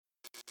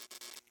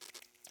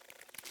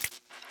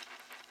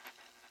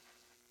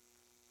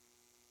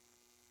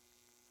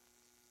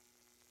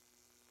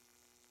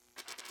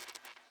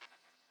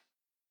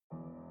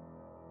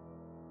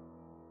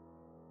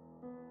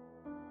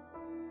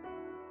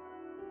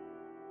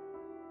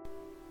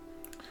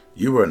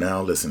You are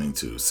now listening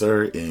to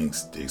Sir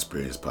Ink's The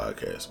Experience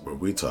Podcast, where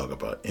we talk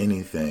about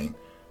anything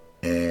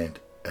and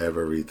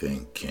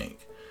everything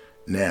kink.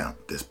 Now,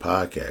 this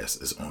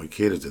podcast is only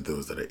catered to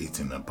those that are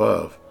 18 and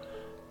above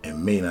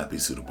and may not be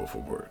suitable for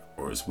work,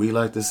 or as we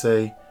like to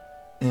say,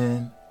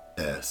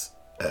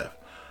 NSF.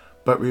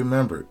 But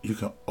remember, you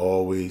can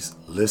always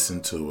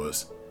listen to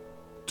us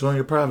during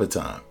your private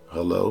time.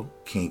 Hello,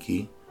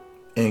 kinky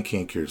and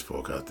kinkers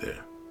folk out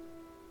there.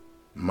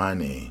 My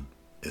name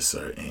is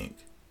Sir Ink.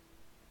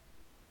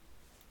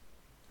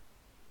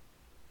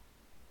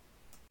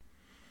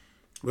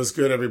 What's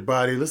good,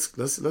 everybody?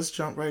 Let's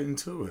jump right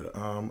into it.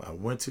 I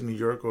went to New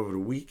York over the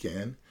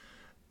weekend,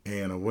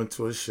 and I went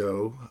to a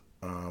show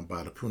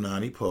by the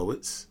Punanny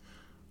Poets,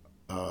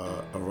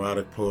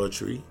 erotic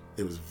poetry.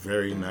 It was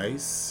very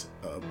nice,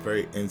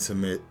 very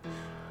intimate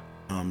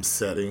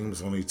setting. There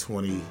was only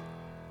 20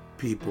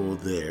 people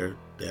there.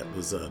 That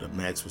was the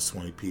max was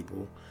 20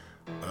 people.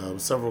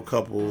 Several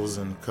couples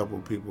and a couple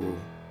people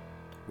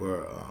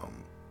were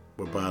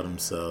by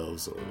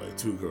themselves, or like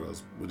two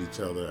girls with each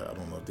other. I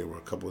don't know if they were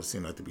a couple that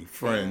seemed like to be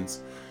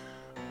friends.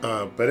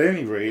 But at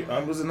any rate,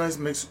 it was a nice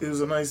mix. It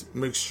was a nice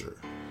mixture,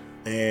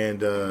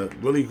 and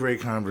really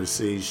great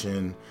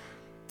conversation.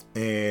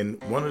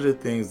 And one of the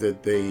things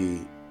that they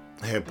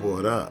had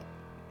brought up,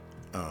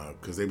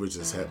 because they were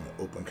just having an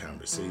open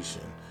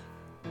conversation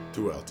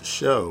throughout the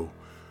show,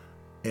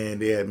 and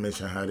they had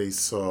mentioned how they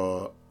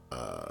saw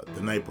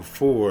the night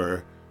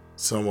before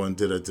someone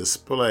did a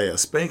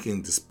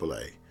spanking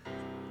display.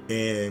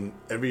 And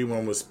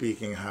everyone was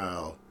speaking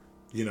how,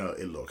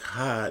 it looked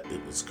hot,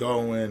 it was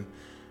going.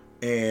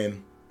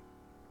 And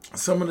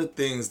some of the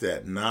things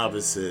that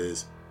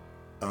novices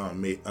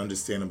may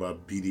understand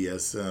about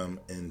BDSM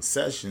in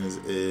sessions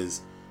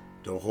is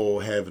the whole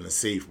having a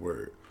safe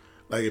word.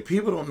 Like, if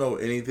people don't know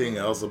anything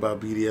else about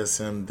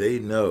BDSM, they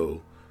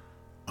know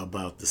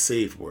about the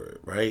safe word,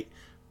 right?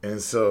 And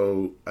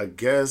so I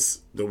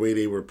guess the way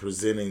they were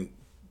presenting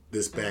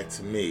this back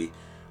to me,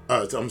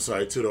 to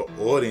the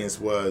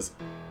audience was,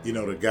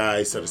 the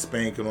guy started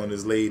spanking on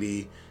this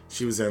lady.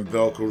 She was in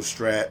Velcro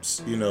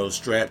straps,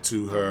 strapped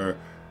to her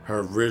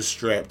wrist,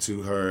 strapped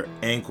to her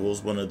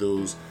ankles. One of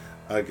those,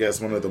 I guess,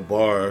 one of the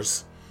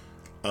bars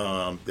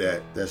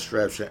that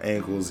straps your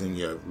ankles and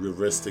your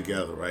wrists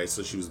together, right?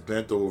 So she was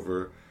bent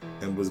over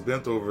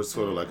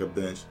sort of like a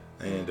bench,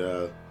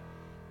 and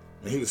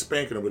he was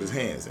spanking her with his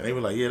hands. And they were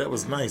like, yeah, that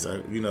was nice,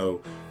 and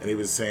he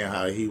was saying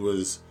how he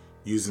was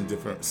using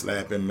different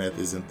slapping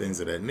methods and things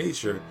of that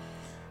nature.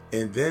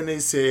 And then they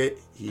said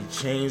he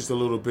changed a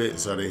little bit and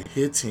started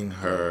hitting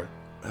her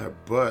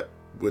butt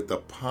with the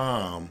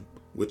palm,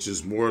 which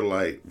is more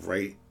like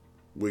right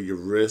where your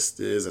wrist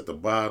is at the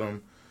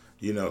bottom,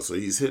 so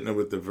he's hitting her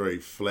with the very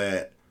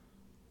flat,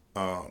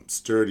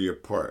 sturdier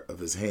part of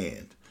his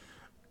hand.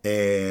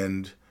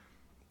 And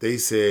they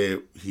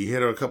said he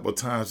hit her a couple of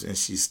times and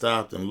she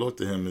stopped and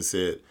looked at him and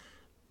said,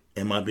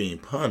 "Am I being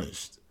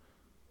punished?"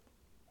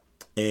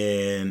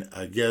 And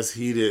I guess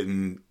he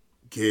didn't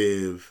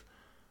give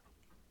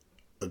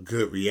a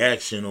good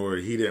reaction, or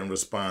he didn't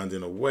respond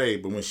in a way.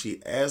 But when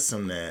she asked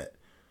him that,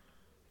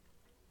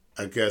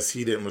 I guess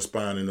he didn't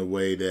respond in a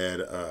way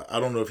that, I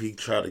don't know if he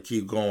tried to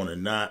keep going or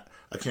not.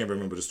 I can't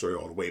remember the story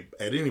all the way.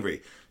 At any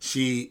rate,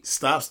 she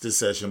stops the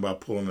session by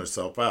pulling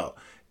herself out.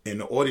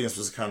 And the audience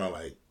was kind of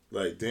like,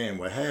 damn,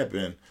 what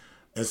happened?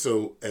 And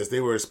so as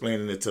they were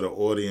explaining it to the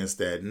audience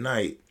that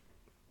night,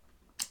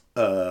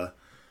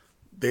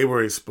 they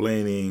were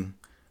explaining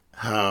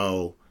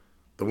how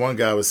the one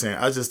guy was saying,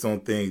 I just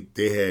don't think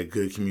they had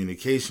good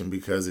communication,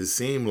 because it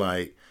seemed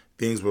like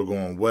things were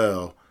going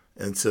well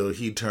until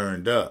he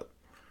turned up.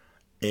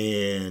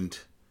 And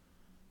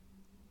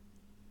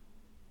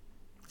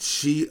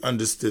she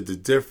understood the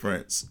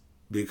difference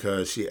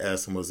because she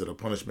asked him, was it a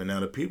punishment?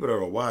 Now, the people that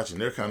are watching,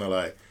 they're kind of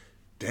like,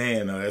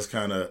 damn, that's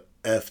kind of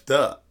effed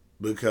up,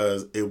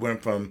 because it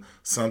went from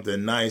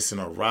something nice and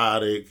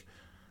erotic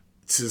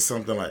to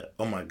something like,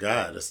 oh my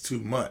God, that's too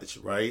much,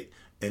 right?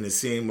 And it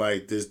seemed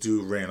like this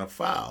dude ran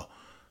afoul.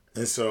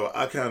 And so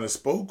I kind of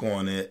spoke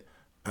on it,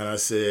 and I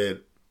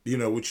said,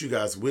 what you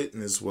guys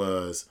witnessed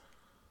was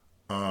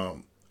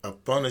a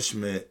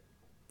punishment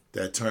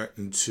that turned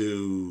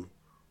into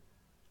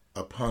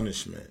a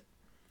punishment.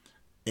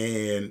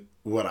 And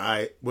what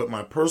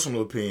my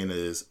personal opinion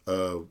is,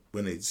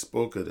 when they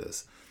spoke of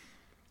this,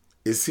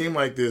 it seemed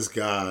like this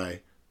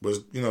guy was,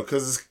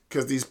 because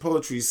these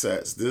poetry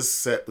sets, this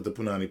set with the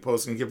Punanny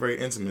Poets can get very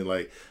intimate.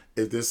 Like,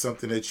 if there's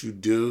something that you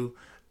do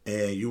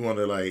and you want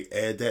to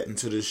add that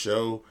into the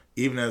show,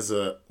 even as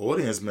a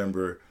audience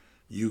member,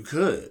 you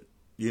could,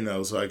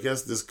 So I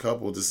guess this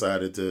couple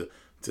decided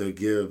to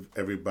give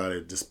everybody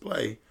a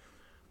display.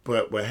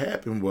 But what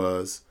happened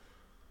was,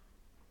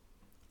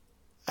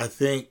 I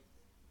think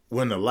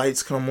when the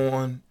lights come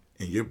on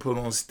and you're put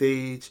on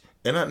stage,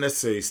 and not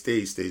necessarily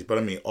stage, but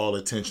I mean all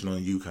attention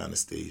on you kind of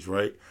stage,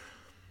 right?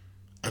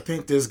 I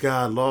think this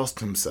guy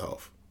lost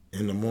himself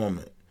in the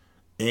moment.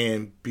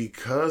 And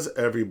because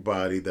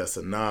everybody that's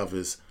a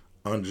novice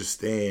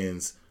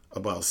understands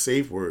about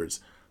safe words,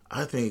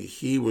 I think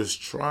he was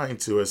trying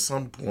to, at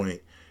some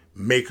point,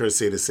 make her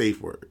say the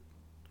safe word.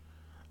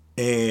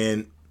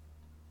 And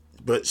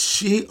but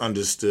she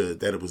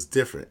understood that it was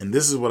different. And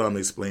this is what I'm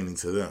explaining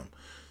to them.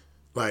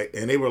 Like,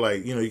 and they were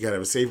like, you gotta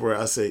have a safe word.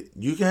 I said,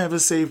 you can have a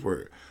safe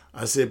word.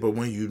 I said, but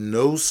when you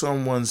know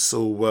someone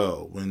so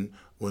well,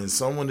 when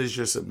someone is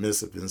your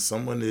submissive and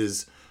someone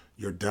is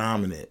your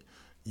dominant,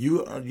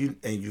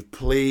 you've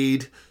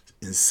played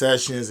in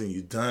sessions and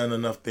you've done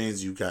enough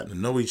things, you've gotten to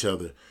know each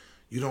other,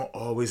 you don't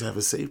always have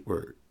a safe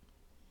word.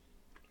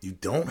 You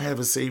don't have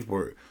a safe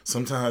word.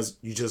 Sometimes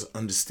you just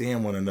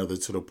understand one another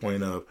to the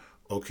point of,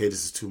 okay,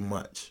 this is too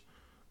much,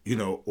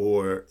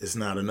 or it's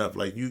not enough.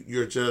 Like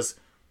you're just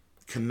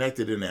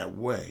connected in that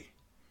way.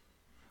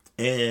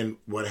 And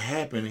what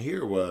happened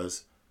here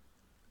was,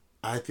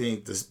 I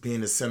think this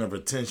being the center of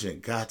attention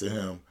got to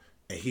him,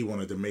 and he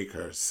wanted to make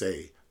her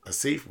say a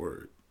safe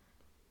word.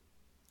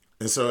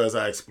 And so as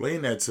I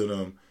explained that to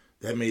them,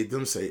 that made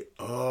them say,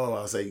 oh,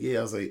 I was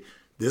like,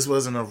 this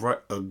wasn't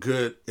a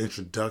good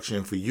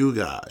introduction for you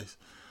guys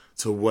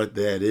to what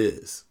that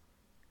is.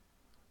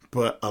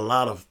 But a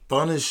lot of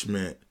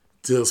punishment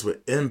deals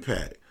with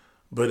impact,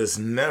 but it's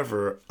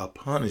never a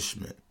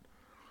punishment.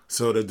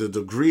 So the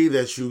degree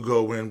that you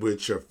go in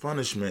with your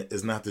punishment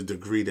is not the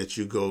degree that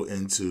you go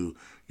into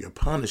your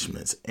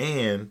punishments.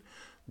 And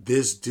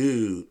this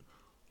dude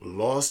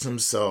lost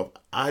himself,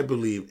 I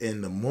believe,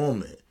 in the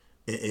moment,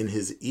 in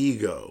his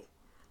ego.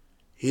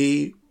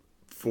 He,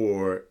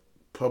 for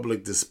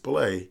public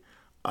display,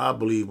 I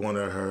believe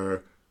wanted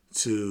her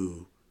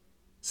to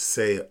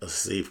say a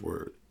safe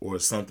word or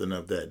something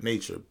of that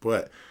nature.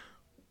 But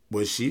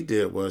what she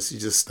did was she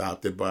just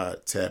stopped it by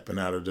tapping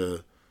out of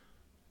the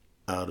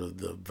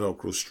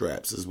Velcro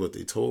straps, is what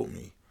they told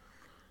me.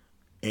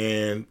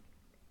 And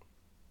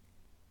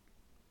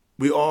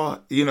we all,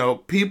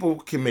 people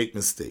can make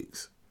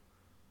mistakes.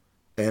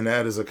 And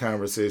that is a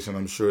conversation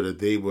I'm sure that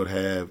they would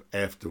have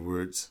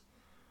afterwards,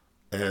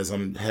 as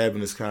I'm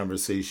having this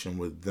conversation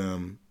with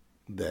them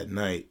that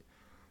night.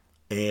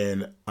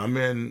 And I'm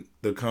in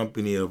the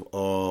company of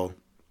all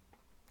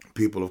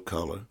people of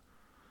color.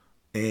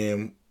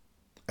 And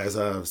as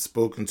I've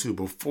spoken to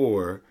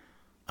before,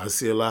 I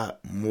see a lot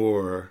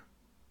more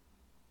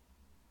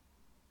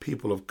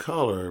people of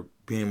color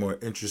being more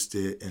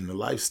interested in the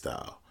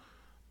lifestyle.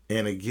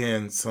 And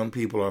again, some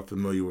people are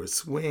familiar with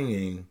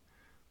swinging,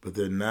 but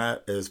they're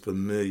not as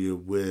familiar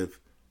with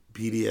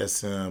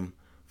BDSM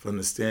from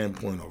the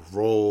standpoint of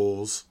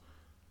roles,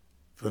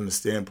 from the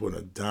standpoint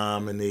of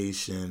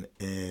domination,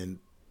 and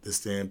the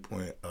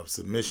standpoint of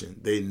submission.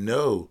 They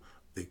know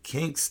the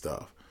kink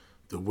stuff,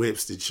 the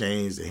whips, the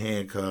chains, the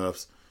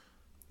handcuffs,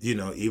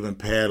 even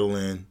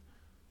paddling,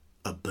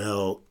 a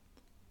belt,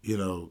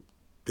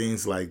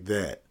 things like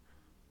that.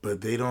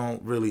 But they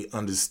don't really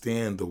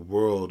understand the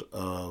world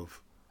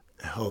of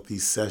healthy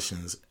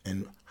sessions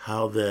and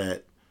how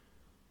that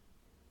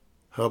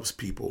helps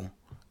people.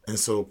 And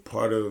so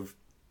part of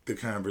the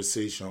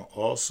conversation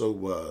also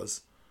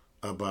was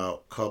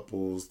about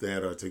couples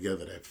that are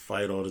together that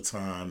fight all the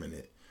time,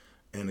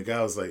 and the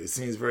guy was like, it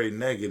seems very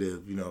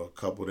negative, a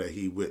couple that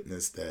he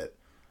witnessed, that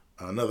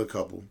another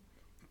couple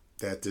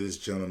that this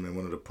gentleman,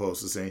 one of the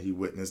posts was saying he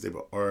witnessed, they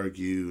would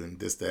argue and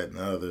this, that, and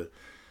the other.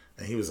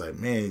 And he was like,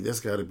 man,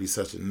 that's got to be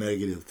such a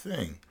negative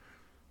thing.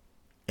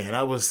 And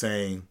I was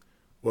saying,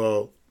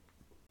 well,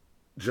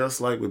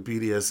 just like with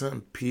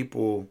BDSM,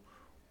 people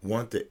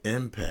want the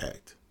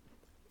impact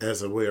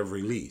as a way of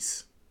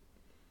release.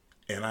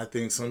 And I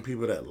think some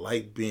people that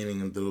like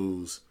being in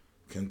those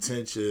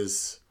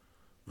contentious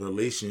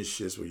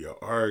relationships where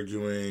you're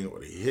arguing or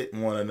they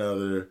hitting one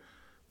another,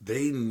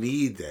 they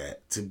need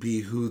that to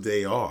be who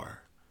they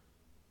are.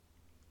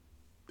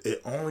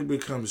 It only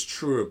becomes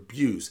true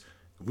abuse.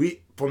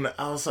 From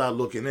the outside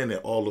looking in,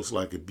 it all looks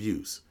like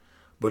abuse.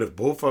 But if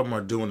both of them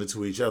are doing it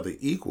to each other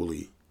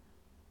equally,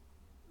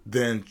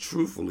 then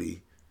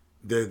truthfully,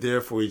 they're there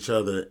for each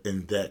other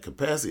in that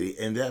capacity,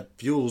 and that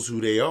fuels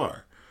who they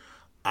are.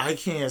 I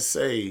can't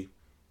say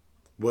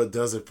what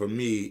does it for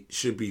me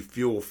should be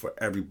fuel for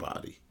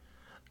everybody.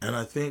 And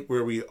I think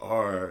where we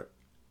are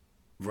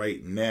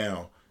right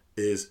now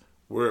is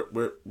we're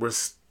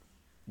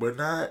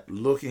not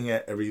looking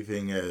at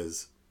everything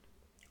as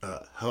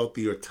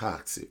healthy or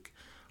toxic.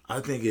 I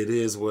think it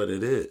is what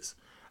it is.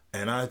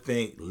 And I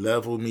think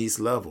level meets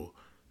level.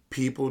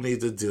 People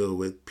need to deal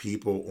with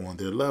people on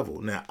their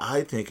level. Now,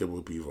 I think it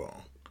would be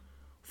wrong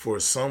for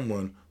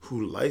someone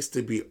who likes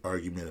to be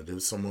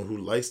argumentative, someone who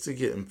likes to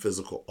get in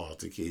physical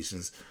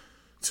altercations,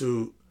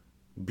 to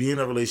be in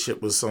a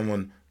relationship with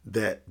someone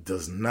that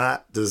does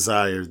not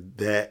desire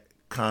that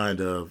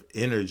kind of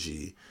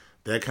energy,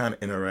 that kind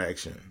of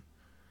interaction.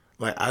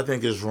 Like, I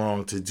think it's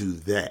wrong to do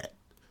that,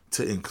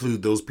 to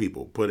include those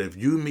people. But if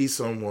you meet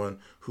someone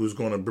who's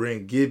going to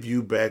give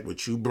you back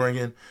what you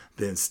bringing,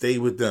 then stay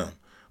with them.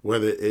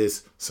 Whether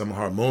it's some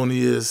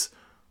harmonious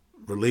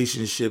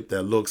relationship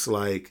that looks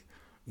like,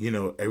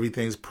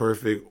 everything's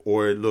perfect,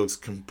 or it looks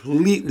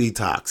completely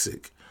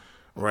toxic,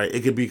 right?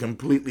 It could be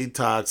completely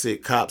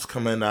toxic, cops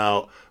coming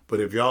out, But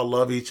if y'all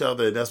love each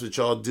other and that's what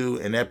y'all do,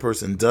 and that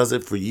person does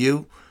it for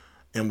you,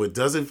 and what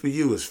does it for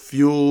you is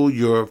fuel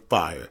your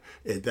fire.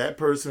 If that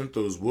person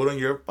throws wood on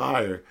your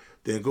fire,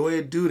 then go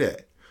ahead and do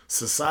that.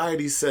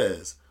 Society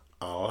says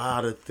a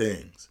lot of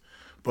things,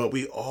 but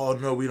we all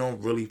know we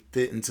don't really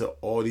fit into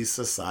all these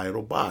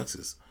societal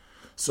boxes.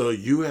 So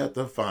you have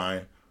to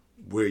find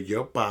where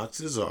your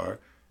boxes are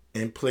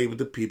and play with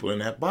the people in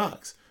that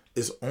box.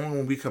 It's only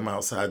when we come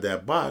outside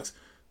that box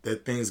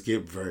that things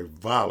get very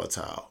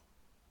volatile.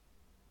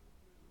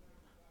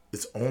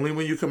 It's only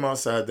when you come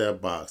outside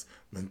that box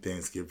when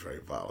things get very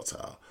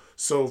volatile.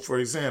 So, for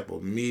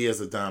example, me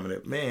as a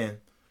dominant man,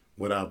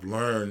 what I've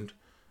learned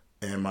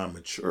and my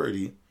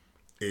maturity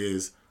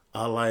is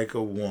I like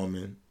a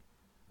woman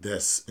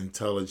that's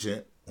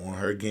intelligent, on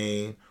her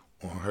game,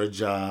 on her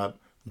job,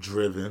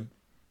 driven.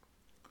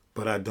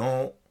 But I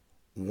don't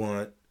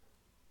want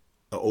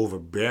an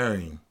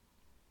overbearing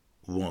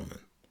woman.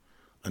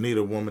 I need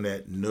a woman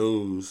that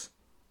knows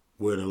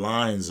where the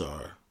lines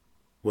are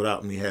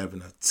without me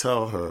having to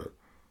tell her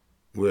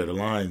where the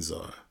lines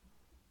are.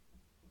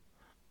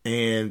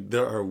 And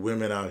there are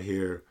women out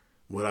here,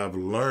 what I've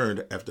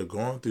learned after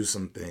going through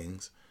some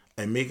things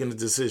and making the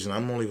decision,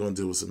 I'm only going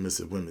to deal with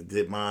submissive women.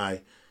 Did my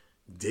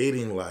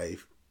dating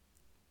life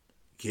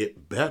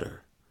get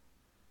better?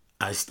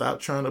 I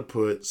stopped trying to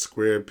put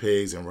square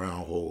pegs in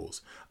round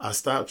holes. I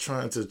stopped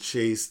trying to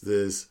chase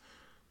this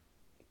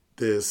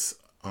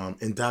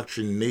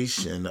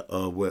indoctrination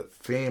of what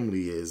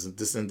family is,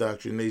 this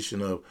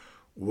indoctrination of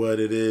what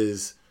it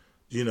is,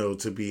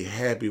 to be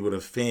happy with a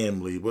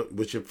family,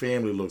 what your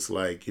family looks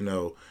like,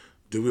 do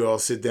we all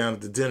sit down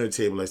at the dinner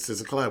table at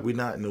 6 o'clock? We're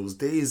not in those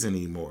days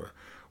anymore.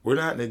 We're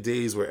not in the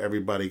days where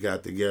everybody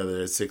got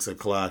together at 6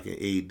 o'clock and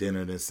ate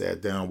dinner and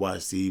sat down,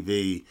 watched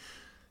TV.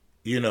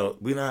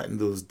 We're not in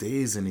those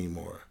days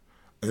anymore.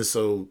 And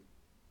so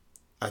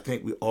I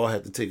think we all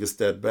have to take a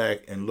step back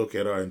and look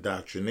at our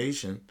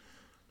indoctrination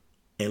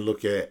and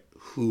look at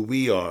who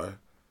we are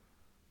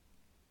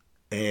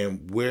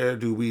and where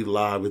do we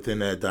lie within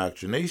that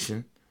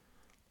indoctrination,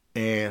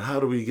 and how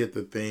do we get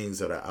the things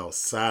that are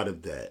outside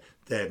of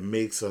that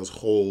makes us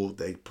whole,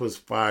 that puts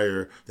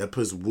fire, that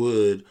puts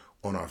wood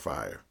on our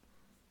fire.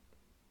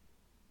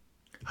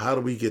 How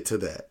do we get to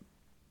that?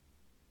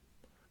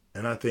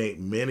 And I think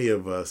many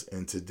of us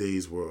in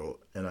today's world,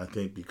 and I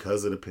think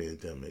because of the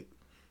pandemic,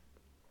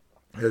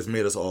 has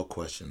made us all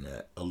question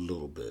that a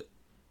little bit.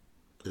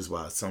 It's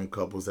why some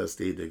couples have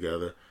stayed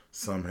together,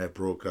 some have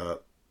broke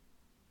up.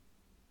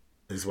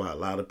 It's why a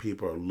lot of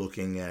people are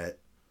looking at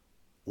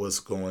what's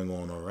going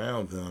on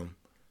around them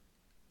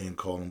and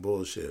calling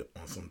bullshit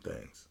on some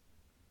things.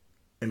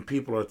 And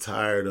people are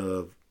tired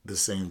of the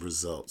same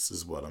results,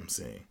 is what I'm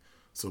saying.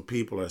 So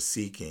people are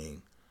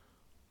seeking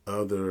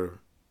other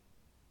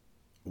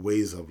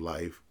ways of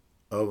life,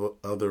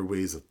 other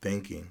ways of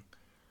thinking,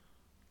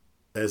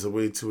 as a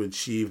way to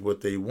achieve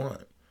what they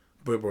want.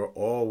 But we're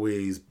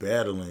always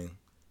battling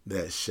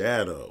that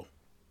shadow,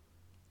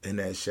 and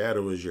that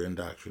shadow is your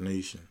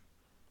indoctrination.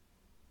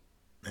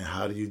 And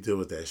how do you deal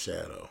with that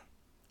shadow?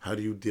 How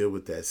do you deal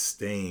with that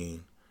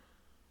stain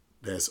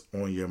that's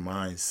on your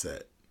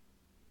mindset?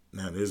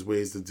 Now, there's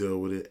ways to deal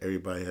with it.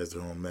 Everybody has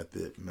their own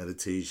method,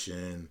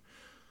 meditation.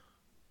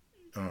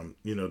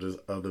 There's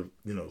other,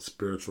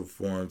 spiritual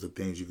forms of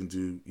things you can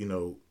do,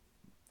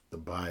 the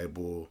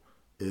Bible,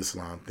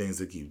 Islam, things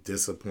that keep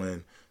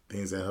discipline,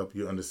 things that help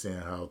you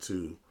understand how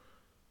to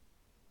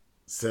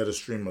set a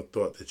stream of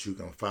thought that you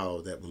can follow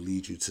that will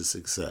lead you to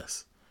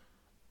success.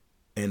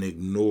 And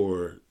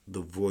ignore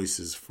the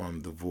voices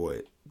from the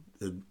void.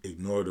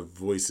 Ignore the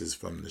voices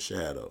from the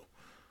shadow.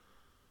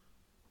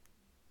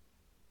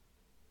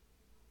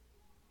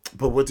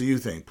 But what do you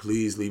think?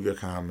 Please leave your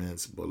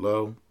comments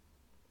below.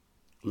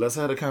 Let's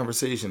have a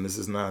conversation. This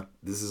is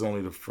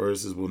only the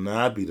first. This will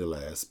not be the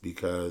last,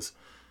 because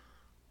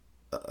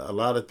a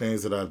lot of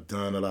things that I've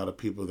done, a lot of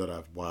people that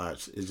I've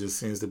watched, it just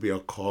seems to be a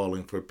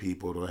calling for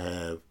people to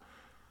have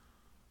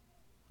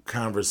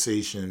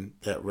conversation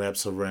that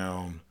wraps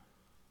around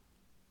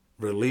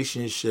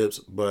relationships,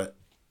 but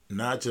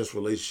not just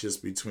relationships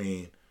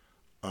between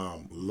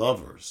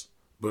lovers,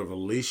 but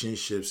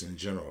relationships in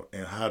general.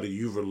 And how do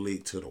you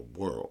relate to the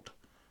world?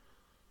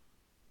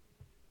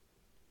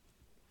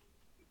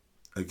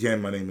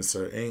 Again, my name is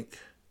Sir Ink.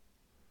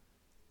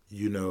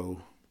 You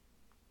know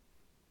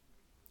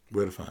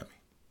where to find me.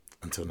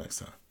 Until next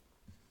time.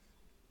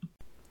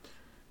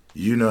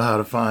 You know how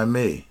to find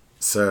me,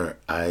 Sir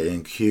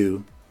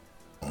INQ,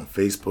 on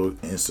Facebook,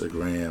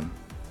 Instagram,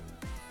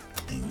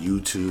 and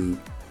YouTube.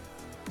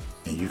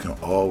 And you can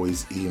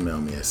always email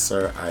me at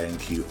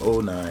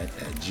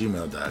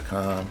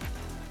sirinq09@gmail.com.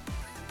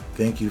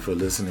 Thank you for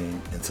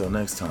listening. Until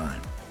next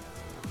time,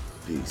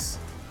 peace.